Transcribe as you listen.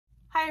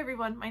Hi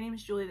everyone, my name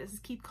is Julie. This is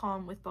Keep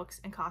Calm with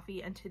Books and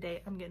Coffee, and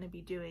today I'm going to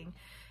be doing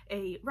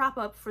a wrap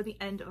up for the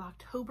end of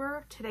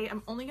October. Today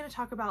I'm only going to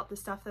talk about the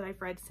stuff that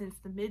I've read since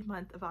the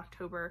mid-month of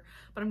October,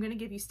 but I'm going to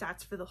give you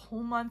stats for the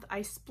whole month.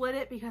 I split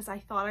it because I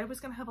thought I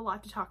was going to have a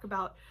lot to talk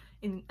about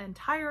in the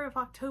entire of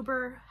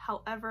October.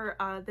 However,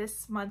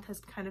 this month has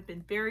kind of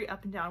been very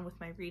up and down with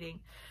my reading.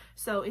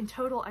 So in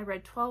total, I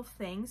read 12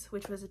 things,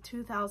 which was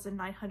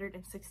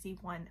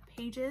 2,961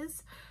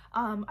 pages.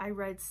 I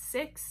read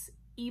 6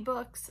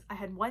 ebooks. I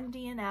had 1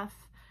 DNF.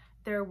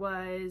 There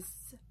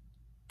was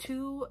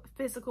 2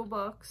 physical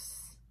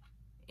books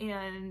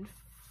and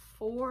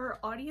 4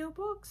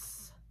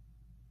 audiobooks.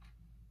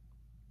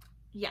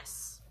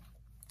 Yes.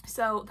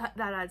 So that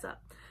adds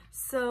up.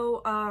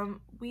 So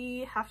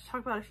we have to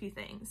talk about a few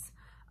things.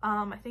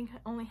 I think I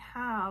only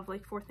have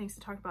like 4 things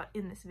to talk about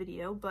in this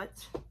video,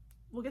 but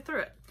we'll get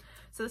through it.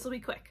 So this will be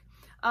quick.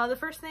 The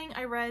first thing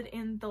I read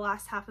in the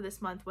last half of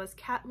this month was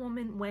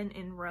Catwomen When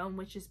in Rome,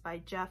 which is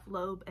by Jeff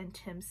Loeb and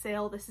Tim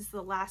Sale. This is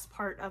the last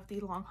part of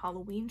the Long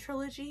Halloween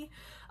trilogy.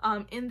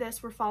 In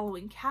this, we're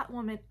following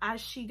Catwoman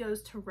as she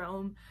goes to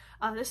Rome.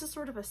 This is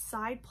sort of a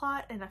side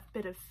plot and a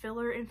bit of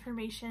filler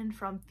information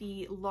from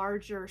the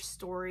larger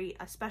story,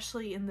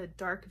 especially in the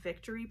Dark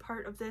Victory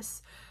part of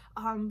this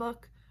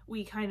book.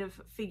 We kind of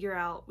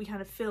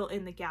fill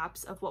in the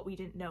gaps of what we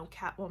didn't know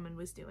Catwoman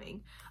was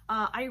doing.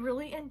 I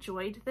really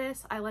enjoyed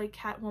this. I like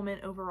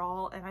Catwoman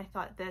overall, and I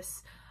thought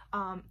this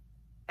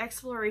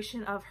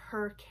exploration of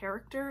her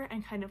character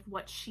and kind of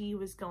what she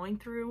was going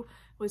through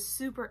was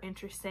super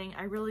interesting.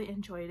 I really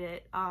enjoyed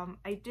it.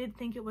 I did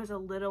think it was a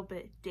little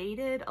bit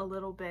dated, a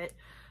little bit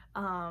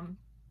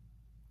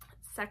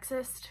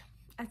sexist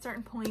at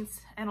certain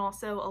points, and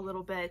also a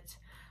little bit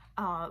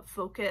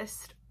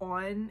focused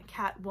on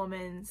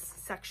Catwoman's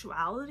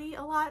sexuality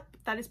a lot.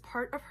 That is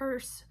part of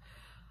hers.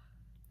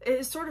 It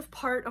is sort of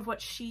part of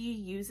what she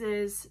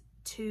uses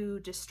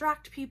to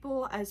distract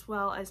people, as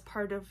well as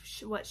part of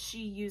what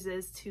she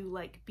uses to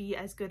like be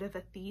as good of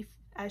a thief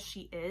as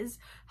she is.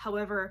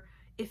 However,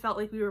 it felt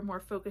like we were more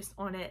focused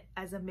on it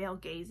as a male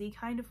gazy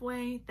kind of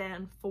way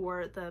than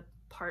for the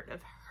part of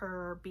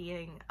her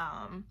being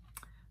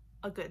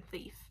a good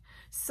thief.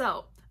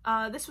 So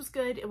this was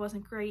good. It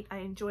wasn't great. I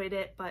enjoyed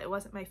it, but it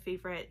wasn't my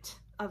favorite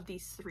of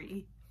these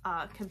 3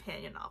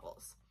 companion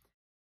novels.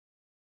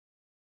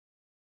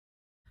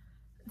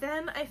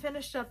 Then I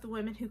finished up The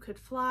Women Who Could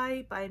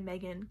Fly by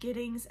Megan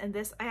Giddings, and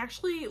this I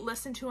actually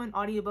listened to an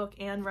audiobook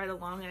and read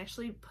along. I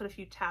actually put a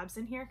few tabs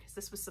in here because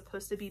this was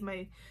supposed to be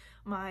my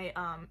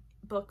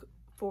book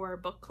for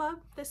book club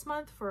this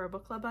month, for a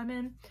book club I'm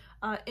in.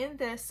 In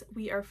this,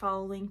 we are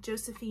following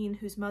Josephine,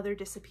 whose mother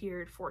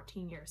disappeared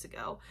 14 years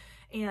ago.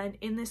 And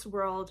in this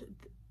world,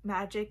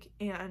 magic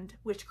and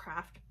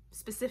witchcraft,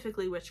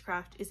 specifically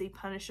witchcraft, is a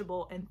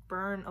punishable and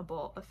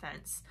burnable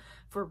offense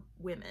for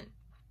women.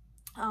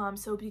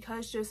 So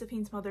because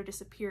Josephine's mother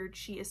disappeared,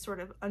 she is sort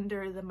of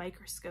under the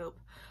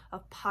microscope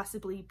of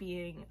possibly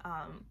being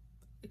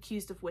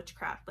accused of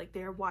witchcraft. Like,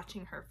 they're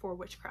watching her for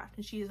witchcraft,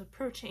 and she is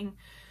approaching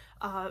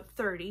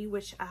 30,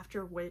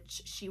 after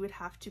which she would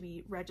have to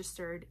be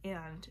registered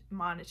and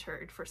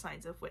monitored for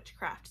signs of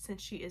witchcraft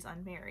since she is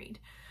unmarried.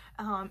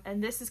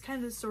 And this is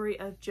kind of the story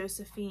of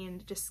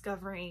Josephine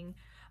discovering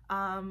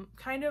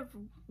kind of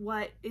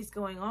what is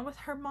going on with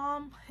her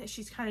mom.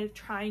 She's kind of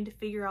trying to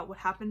figure out what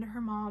happened to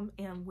her mom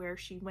and where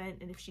she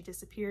went, and if she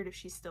disappeared, if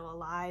she's still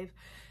alive,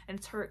 and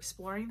it's her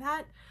exploring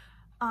that.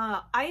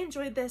 I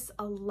enjoyed this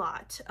a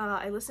lot.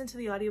 I listened to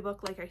the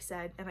audiobook, like I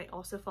said, and I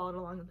also followed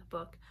along in the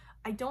book.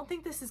 I don't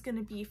think this is going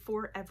to be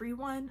for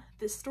everyone.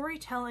 The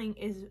storytelling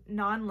is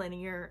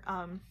non-linear.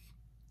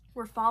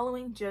 We're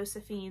following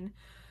Josephine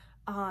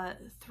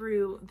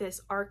through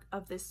this arc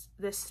of this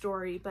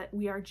story, but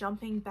we are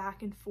jumping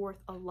back and forth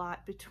a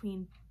lot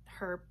between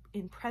her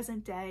in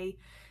present day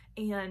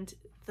and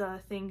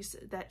the things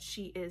that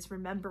she is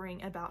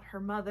remembering about her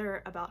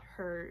mother, about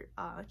her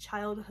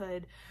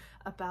childhood,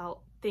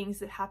 about things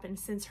that happened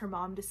since her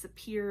mom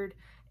disappeared,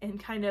 and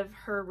kind of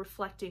her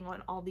reflecting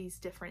on all these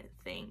different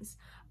things.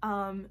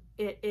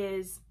 It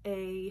is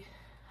a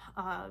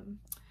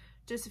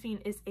Josephine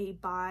is a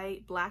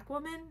Black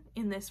woman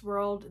in this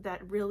world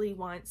that really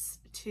wants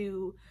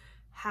to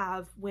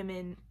have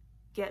women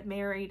get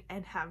married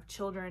and have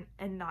children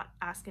and not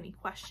ask any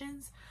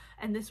questions.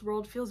 And this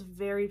world feels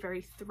very,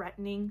 very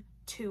threatening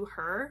to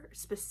her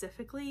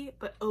specifically,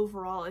 but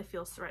overall it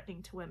feels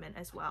threatening to women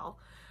as well.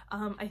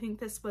 I think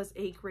this was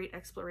a great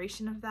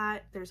exploration of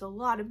that. There's a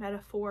lot of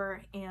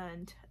metaphor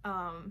and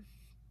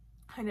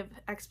kind of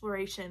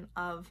exploration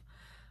of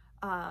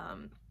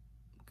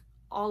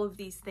all of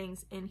these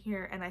things in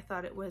here, and I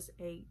thought it was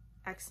a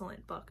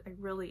excellent book. I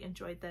really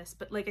enjoyed this,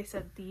 but like I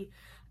said, the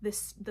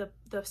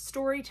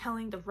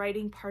storytelling, the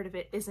writing part of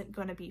it isn't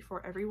going to be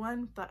for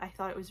everyone, but I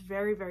thought it was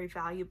very, very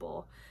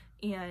valuable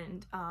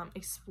and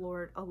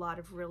explored a lot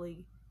of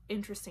really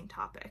interesting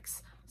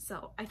topics.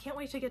 So I can't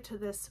wait to get to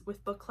this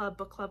with book club.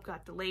 Book club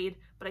got delayed,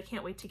 but I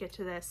can't wait to get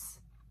to this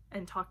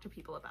and talk to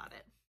people about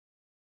it.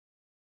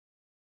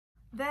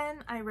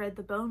 Then I read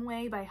The Bone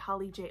Way by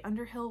Holly J.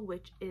 Underhill,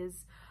 which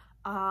is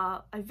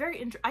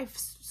I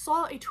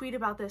saw a tweet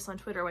about this on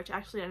Twitter, which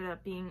actually ended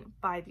up being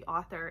by the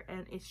author,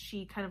 and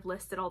she kind of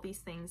listed all these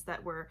things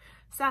that were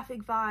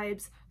sapphic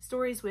vibes,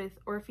 stories with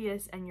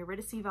Orpheus and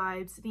Eurydice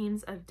vibes,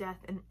 themes of death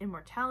and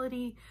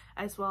immortality,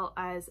 as well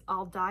as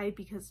I'll die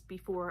because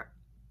before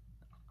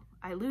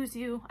I lose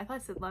you, I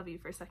thought I said love you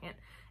for a second,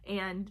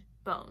 and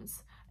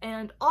bones.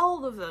 And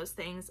all of those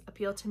things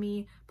appeal to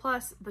me,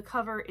 plus the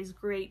cover is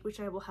great, which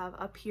I will have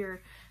up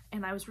here,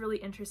 and I was really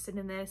interested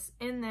in this.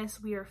 In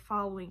this, we are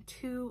following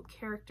two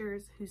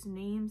characters whose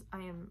names I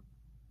am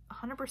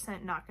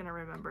 100% not going to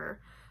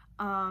remember.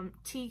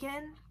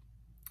 Tegan,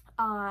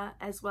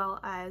 as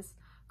well as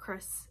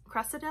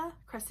Cressida,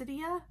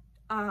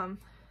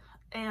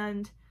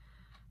 and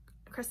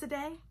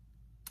Cressidae.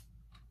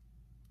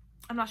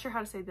 I'm not sure how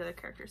to say the other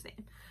character's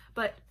name,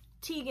 but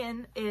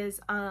Tegan is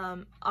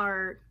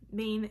our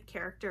main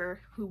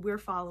character who we're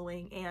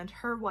following, and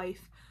her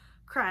wife,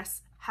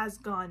 Cress, has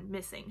gone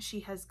missing. She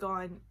has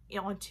gone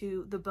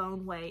onto the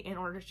Bone Way in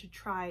order to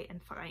try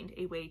and find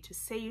a way to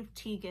save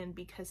Tegan,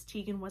 because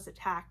Tegan was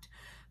attacked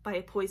by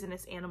a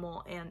poisonous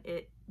animal and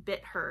it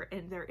bit her,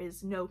 and there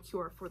is no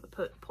cure for the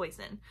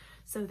poison.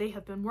 So they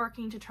have been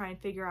working to try and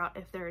figure out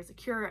if there is a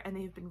cure, and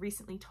they've been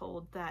recently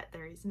told that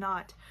there is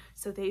not.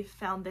 So they've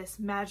found this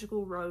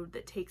magical road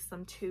that takes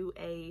them to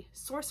a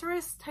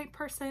sorceress type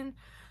person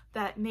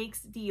that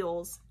makes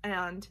deals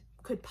and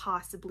could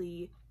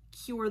possibly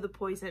cure the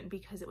poison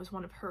because it was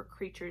one of her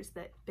creatures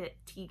that bit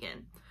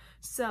Tegan.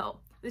 So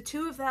the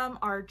two of them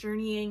are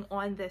journeying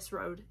on this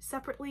road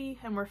separately,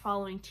 and we're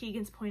following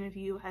Tegan's point of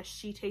view as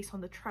she takes on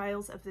the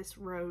trials of this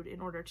road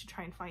in order to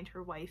try and find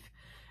her wife,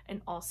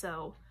 and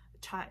also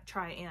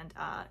try and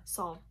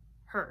solve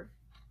her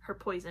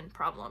poison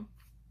problem.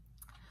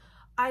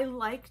 I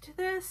liked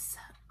this.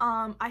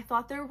 I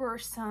thought there were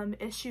some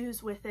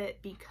issues with it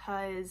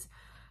because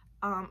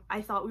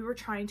I thought we were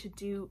trying to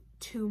do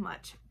too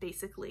much,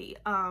 basically.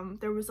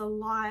 There was a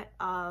lot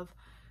of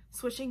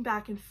switching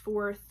back and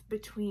forth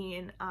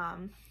between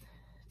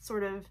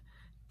sort of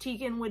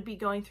Tegan would be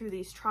going through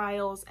these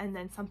trials, and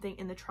then something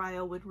in the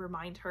trial would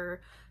remind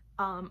her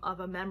of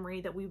a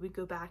memory that we would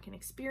go back and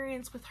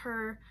experience with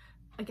her.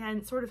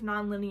 Again, sort of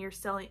non-linear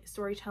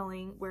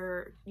storytelling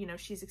where, you know,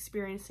 she's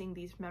experiencing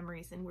these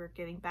memories and we're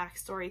getting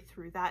backstory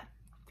through that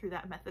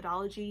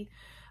methodology,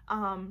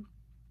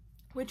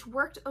 which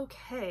worked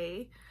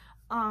okay.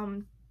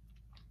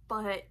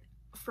 But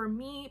for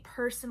me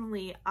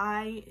personally,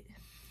 I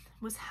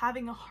was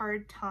having a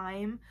hard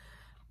time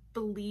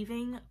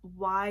believing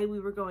why we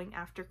were going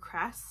after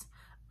Cress.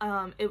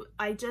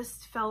 I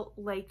just felt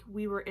like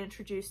we were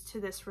introduced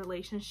to this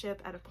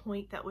relationship at a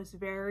point that was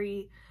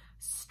very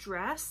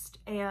stressed,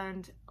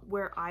 and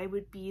where I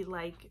would be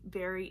like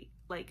very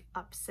like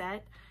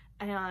upset,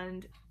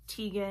 and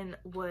Tegan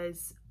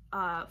was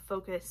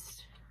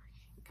focused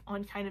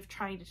on kind of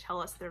trying to tell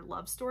us their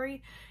love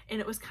story, and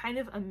it was kind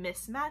of a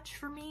mismatch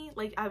for me.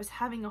 Like, I was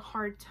having a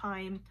hard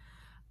time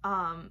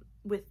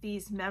with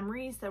these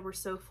memories that were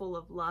so full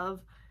of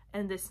love,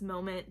 and this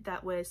moment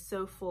that was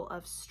so full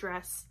of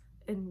stress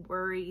and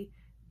worry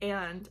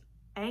and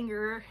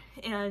anger,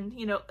 and,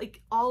 you know,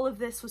 like all of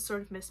this was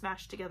sort of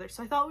mismatched together.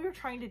 So I thought we were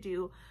trying to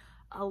do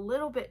a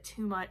little bit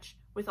too much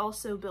with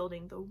also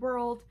building the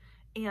world,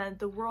 and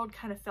the world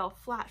kind of fell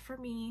flat for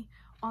me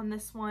on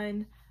this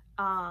one.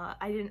 I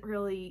didn't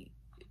really,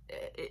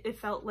 it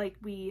felt like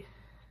we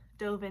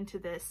dove into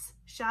this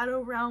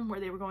shadow realm where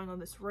they were going on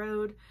this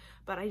road,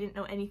 but I didn't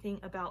know anything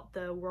about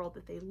the world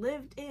that they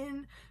lived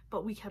in,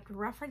 but we kept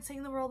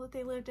referencing the world that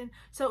they lived in.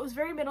 So it was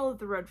very middle of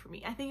the road for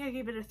me. I think I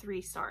gave it a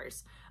 3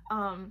 stars.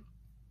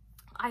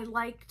 I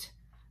liked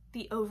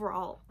the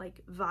overall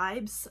like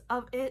vibes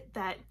of it,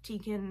 that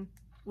Tegan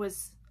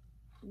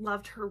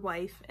loved her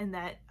wife, and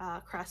that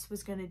Cress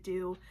was gonna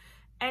do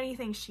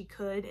anything she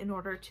could in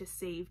order to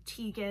save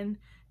Tegan.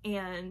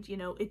 And, you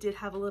know, it did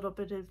have a little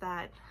bit of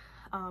that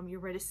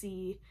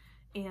Eurydice,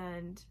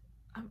 and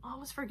I'm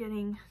always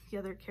forgetting the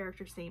other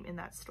character's name in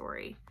that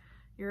story,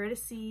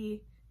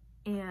 Eurydice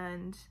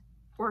and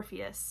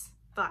Orpheus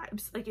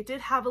vibes. Like, it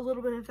did have a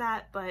little bit of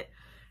that, but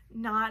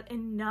not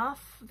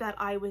enough that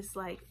I was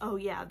like, oh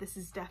yeah, this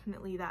is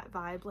definitely that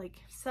vibe. Like,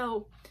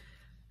 so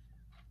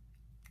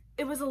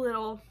it was a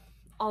little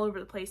all over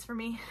the place for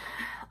me.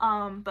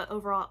 But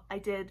overall, I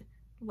did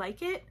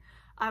like it.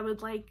 I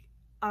would like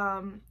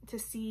to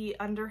see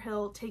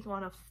Underhill take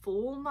on a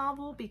full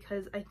novel,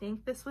 because I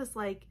think this was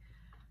like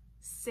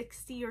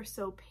 60 or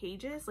so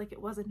pages. Like,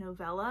 it was a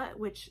novella,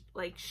 which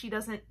like she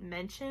doesn't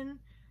mention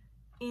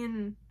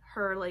in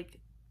her like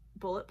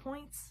bullet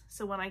points.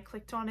 So when I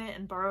clicked on it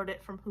and borrowed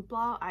it from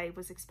Hoopla, I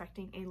was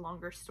expecting a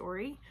longer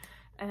story,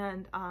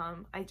 and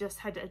I just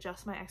had to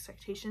adjust my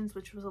expectations,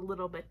 which was a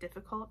little bit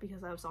difficult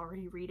because I was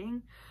already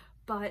reading.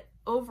 But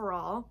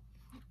overall,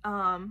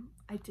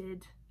 I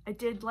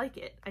did like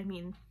it. I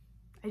mean,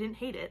 I didn't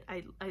hate it.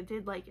 I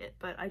did like it,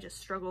 but I just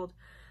struggled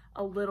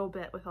a little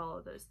bit with all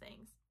of those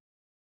things.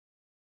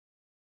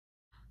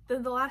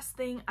 Then the last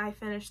thing I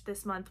finished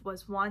this month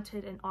was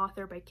Wanted, an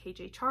Author by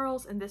KJ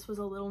Charles, and this was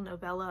a little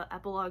novella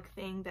epilogue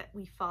thing that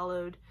we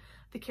followed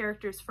the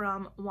characters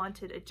from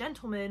Wanted, a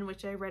Gentleman,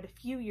 which I read a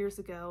few years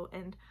ago,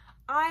 and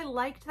I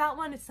liked that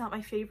one. It's not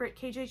my favorite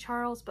KJ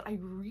Charles, but I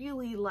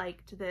really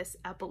liked this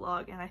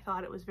epilogue and I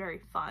thought it was very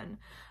fun.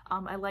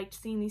 I liked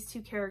seeing these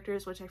two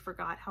characters, which I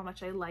forgot how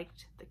much I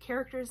liked the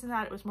characters in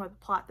that. It was more the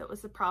plot that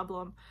was the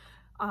problem.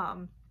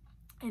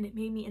 And it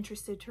made me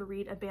interested to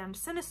read A Band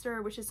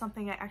Sinister, which is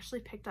something I actually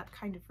picked up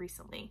kind of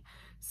recently.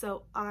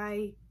 So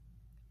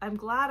I'm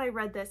glad I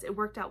read this. It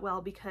worked out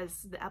well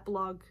because the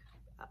epilogue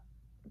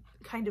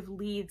kind of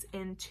leads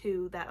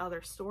into that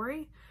other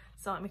story.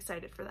 So I'm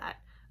excited for that.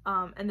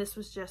 And this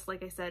was just,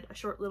 like I said, a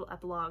short little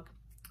epilogue.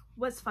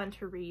 Was fun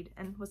to read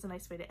and was a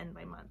nice way to end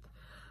my month.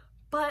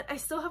 But I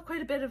still have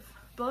quite a bit of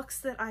books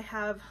that I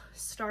have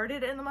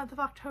started in the month of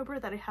October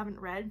that I haven't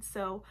read,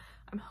 so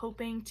I'm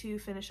hoping to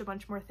finish a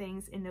bunch more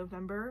things in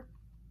November,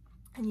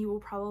 and you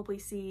will probably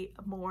see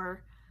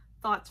more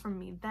thoughts from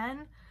me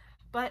then.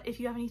 But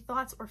if you have any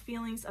thoughts or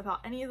feelings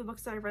about any of the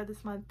books that I've read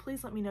this month,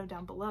 please let me know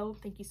down below.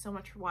 Thank you so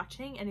much for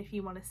watching, and if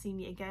you want to see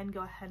me again,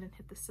 go ahead and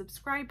hit the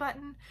subscribe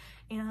button,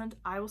 and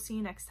I will see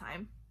you next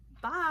time.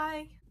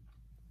 Bye!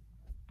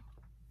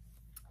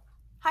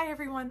 Hi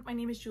everyone, my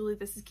name is Julie.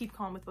 This is Keep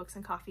Calm with Books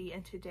and Coffee,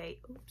 and today,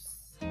 oops.